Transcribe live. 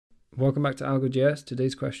Welcome back to Algo.js.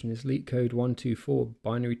 Today's question is LeetCode 124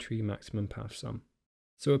 binary tree maximum path sum.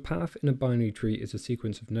 So a path in a binary tree is a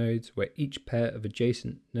sequence of nodes where each pair of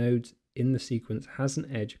adjacent nodes in the sequence has an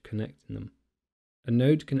edge connecting them. A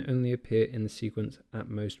node can only appear in the sequence at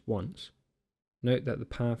most once. Note that the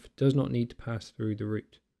path does not need to pass through the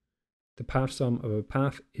root. The path sum of a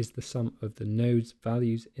path is the sum of the nodes'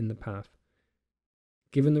 values in the path.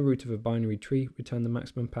 Given the root of a binary tree, return the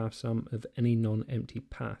maximum path sum of any non-empty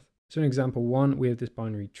path. So in example 1, we have this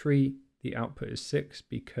binary tree. The output is 6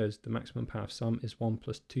 because the maximum path sum is 1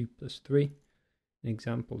 plus 2 plus 3. In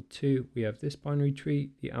example 2, we have this binary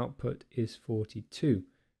tree. The output is 42,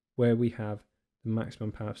 where we have the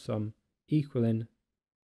maximum path sum equaling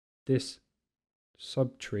this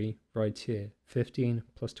subtree right here, 15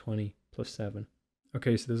 plus 20 plus 7.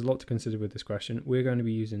 Okay, so there's a lot to consider with this question. We're going to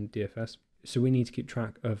be using DFS, so we need to keep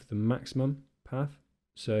track of the maximum path.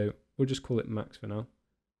 So we'll just call it max for now.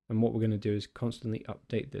 And what we're going to do is constantly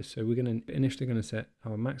update this. So we're initially going to set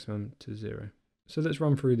our maximum to 0. So let's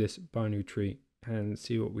run through this binary tree and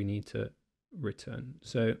see what we need to return.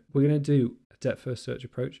 So we're going to do a depth first search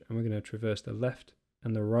approach, and we're going to traverse the left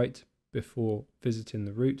and the right before visiting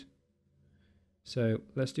the root. So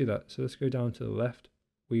let's do that. So let's go down to the left.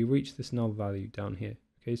 We reach this null value down here.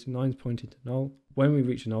 Okay, so 9 is pointing to null. When we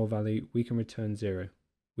reach a null value, we can return 0.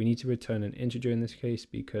 We need to return an integer in this case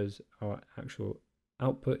because our actual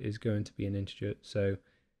output is going to be an integer, so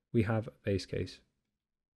we have a base case,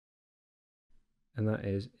 and that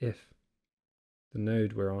is if the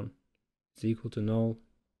node we're on is equal to null,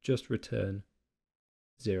 just return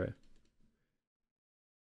 0.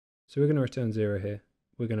 So we're going to return 0 here,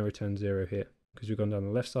 we're going to return 0 here, because we've gone down the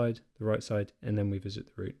left side, the right side, and then we visit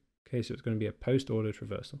the root. Okay, so it's going to be a post-order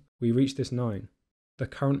traversal. We reach this 9. The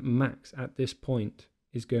current max at this point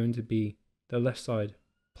is going to be the left side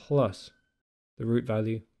plus the root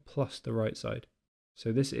value plus the right side.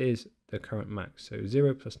 So this is the current max. So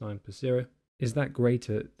 0 plus 9 plus 0. Is that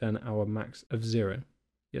greater than our max of 0?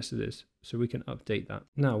 Yes, it is. So we can update that.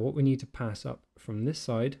 Now, what we need to pass up from this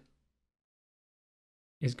side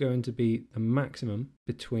is going to be the maximum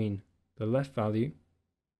between the left value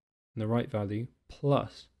and the right value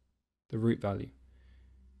plus the root value.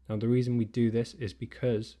 Now, the reason we do this is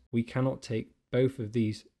because we cannot take both of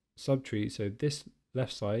these subtrees, so this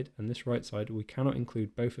left side and this right side, we cannot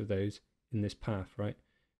include both of those in this path, right?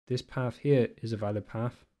 This path here is a valid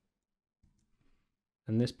path,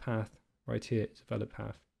 and this path right here is a valid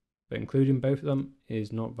path, but including both of them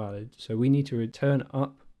is not valid. So we need to return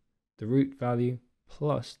up the root value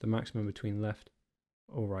plus the maximum between left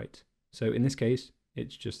or right. So in this case,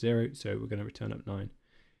 it's just 0, so we're going to return up 9.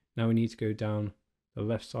 Now we need to go down the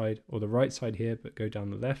left side or the right side here, but go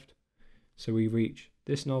down the left. So we reach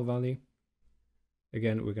this null value.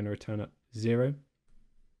 Again, we're going to return up 0,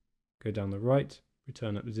 go down the right,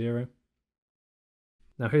 return up 0.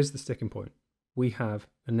 Now here's the sticking point. We have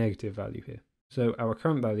a negative value here. So our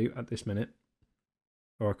current value at this minute,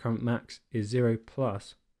 or our current max, is 0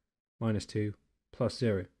 plus minus 2 plus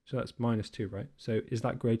 0. So that's minus 2, right? So is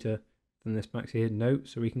that greater than this max here? No,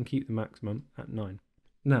 so we can keep the maximum at 9.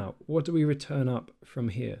 Now, what do we return up from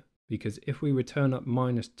here? Because if we return up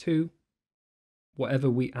minus 2, whatever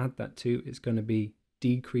we add that to is going to be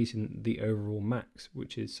decreasing the overall max,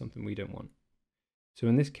 which is something we don't want. So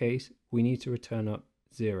in this case, we need to return up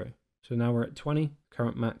 0. So now we're at 20.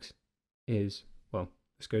 Current max is, well,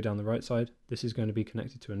 let's go down the right side. This is going to be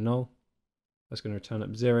connected to a null. That's going to return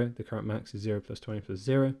up 0. The current max is 0 plus 20 plus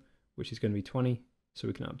 0, which is going to be 20. So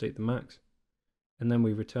we can update the max. And then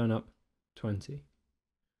we return up 20.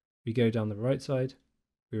 We go down the right side.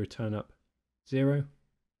 We return up 0.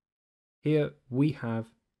 Here we have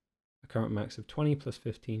a current max of 20 plus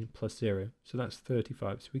 15 plus 0, so that's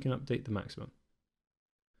 35, so we can update the maximum.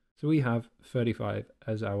 So we have 35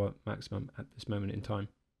 as our maximum at this moment in time.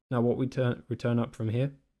 Now what we return up from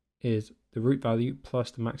here is the root value plus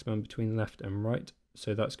the maximum between left and right,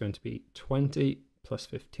 so that's going to be 20 plus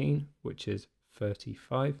 15, which is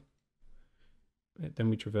 35. Then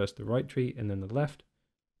we traverse the right tree and then the left,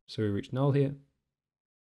 so we reach null here,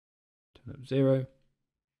 turn up 0,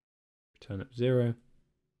 return up 0.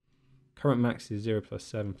 Current max is 0 plus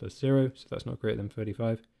 7 plus 0, so that's not greater than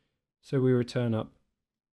 35. So we return up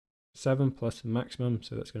 7 plus the maximum,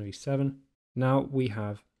 so that's going to be 7. Now we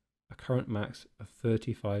have a current max of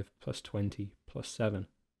 35 plus 20 plus 7,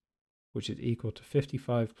 which is equal to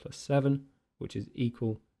 55 plus 7, which is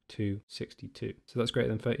equal to 62. So that's greater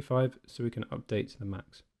than 35, so we can update the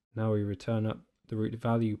max. Now we return up the root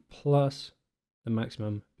value plus the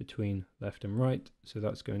maximum between left and right, so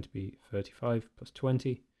that's going to be 35 plus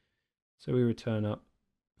 20. So we return up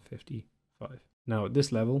 55. Now at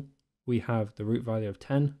this level, we have the root value of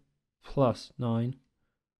 10 plus 9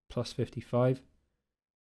 plus 55,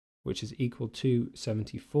 which is equal to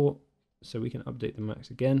 74. So we can update the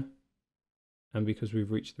max again. And because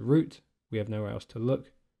we've reached the root, we have nowhere else to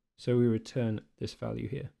look. So we return this value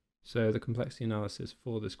here. So the complexity analysis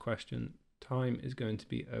for this question, time is going to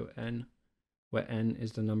be ON, where N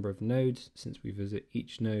is the number of nodes, since we visit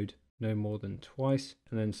each node no more than twice.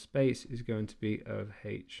 And then space is going to be O of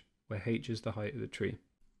H, where H is the height of the tree.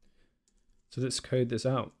 So let's code this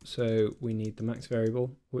out. So we need the max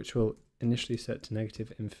variable, which will initially set to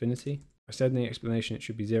negative infinity. I said in the explanation it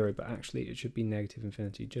should be 0, but actually it should be negative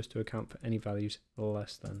infinity just to account for any values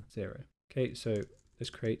less than 0. Okay, so let's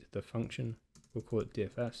create the function. We'll call it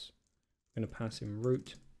DFS. I'm going to pass in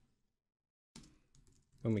root.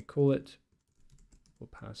 When we call it, we'll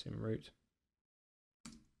pass in root.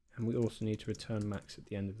 And we also need to return max at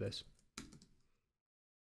the end of this.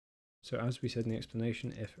 So as we said in the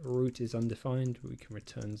explanation, if root is undefined, we can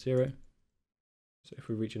return 0. So if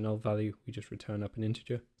we reach a null value, we just return up an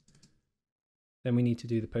integer. Then we need to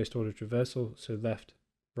do the post-order traversal, so left,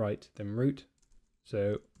 right, then root.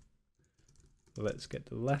 So let's get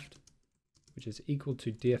the left, which is equal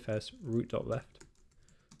to DFS root.left.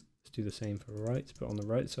 Let's do the same for right, but on the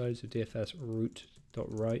right side, so DFS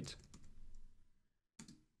root.right.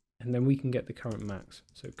 And then we can get the current max.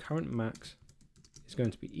 So current max is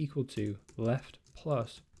going to be equal to left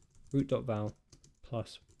plus root.val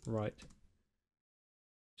plus right.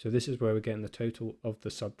 So this is where we're getting the total of the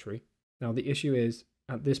subtree. Now the issue is,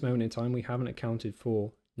 at this moment in time, we haven't accounted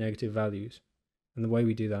for negative values. And the way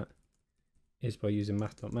we do that is by using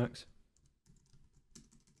math.max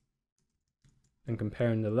and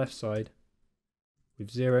comparing the left side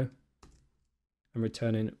with 0 and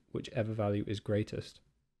returning whichever value is greatest.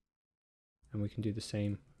 And we can do the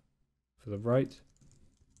same for the right.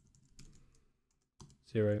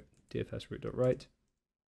 0 DFS root.right.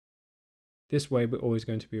 This way we're always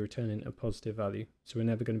going to be returning a positive value, so we're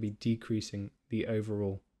never going to be decreasing the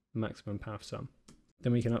overall maximum path sum.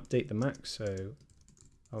 Then we can update the max, so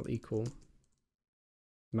I'll equal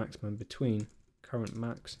maximum between current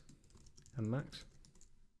max and max.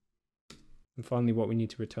 And finally what we need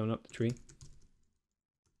to return up the tree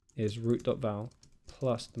is root.val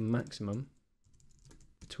plus the maximum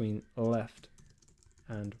between left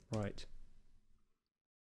and right.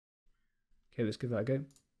 Okay, let's give that a go.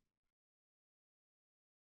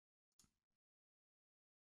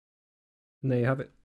 And there you have it.